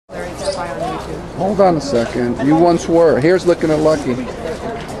Wi-Fi on YouTube. Hold on a second. You once were. Here's Looking at Lucky.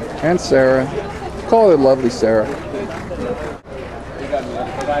 And Sarah. Call her lovely Sarah.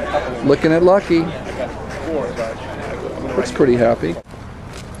 Looking at Lucky. Looks pretty happy.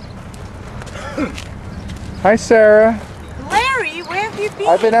 Hi, Sarah. Larry, where have you been?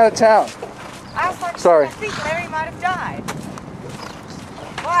 I've been out of town. I was like, Sorry. I think Larry might have died.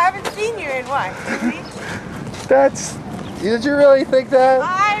 Well, I haven't seen you in what, 2 weeks? Did you really think that?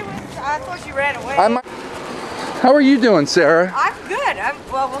 I thought you ran away. How are you doing, Sarah? I'm good.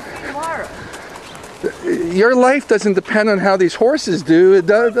 Well, we'll see tomorrow. Your life doesn't depend on how these horses do. It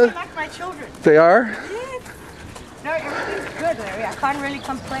does. They're like my children. They are? Yes. No, everything's good, Larry. I can't really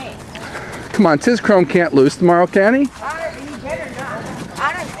complain. Come on, Tiz Chrome can't lose tomorrow, can he? He better not.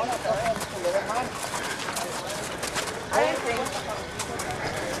 I don't think so. I don't think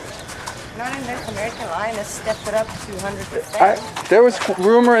not in this American Lion has stepped it up 200%. There was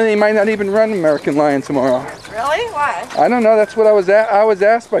rumor that he might not even run American Lion tomorrow. Really? Why? I don't know. That's what I was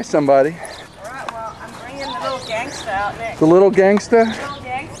asked by somebody. All right, well, I'm bringing the little gangster out next. The little gangsta? Little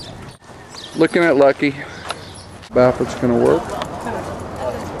gangster. Looking at Lucky. Baffert's gonna work.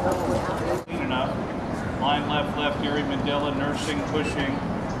 Enough. Line left, Gary Mandela nursing, pushing.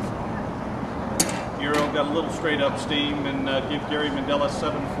 Euro got a little straight up steam and give Gary Mandela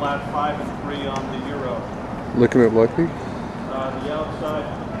 7 flat, 5 and 3 on the Euro. Looking at Lucky. The outside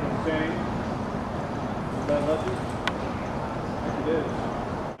contain. Is that Lucky? I think it is.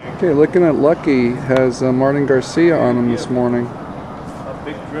 Okay, Looking at Lucky has Martin Garcia on him this morning. A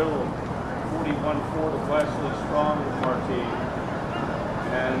big drill, 41-4 to Wesley, strong with Martin.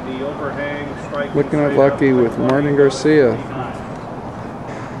 And the overhang strike. Looking at Lucky with Martin Garcia.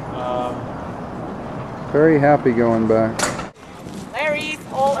 Very happy going back.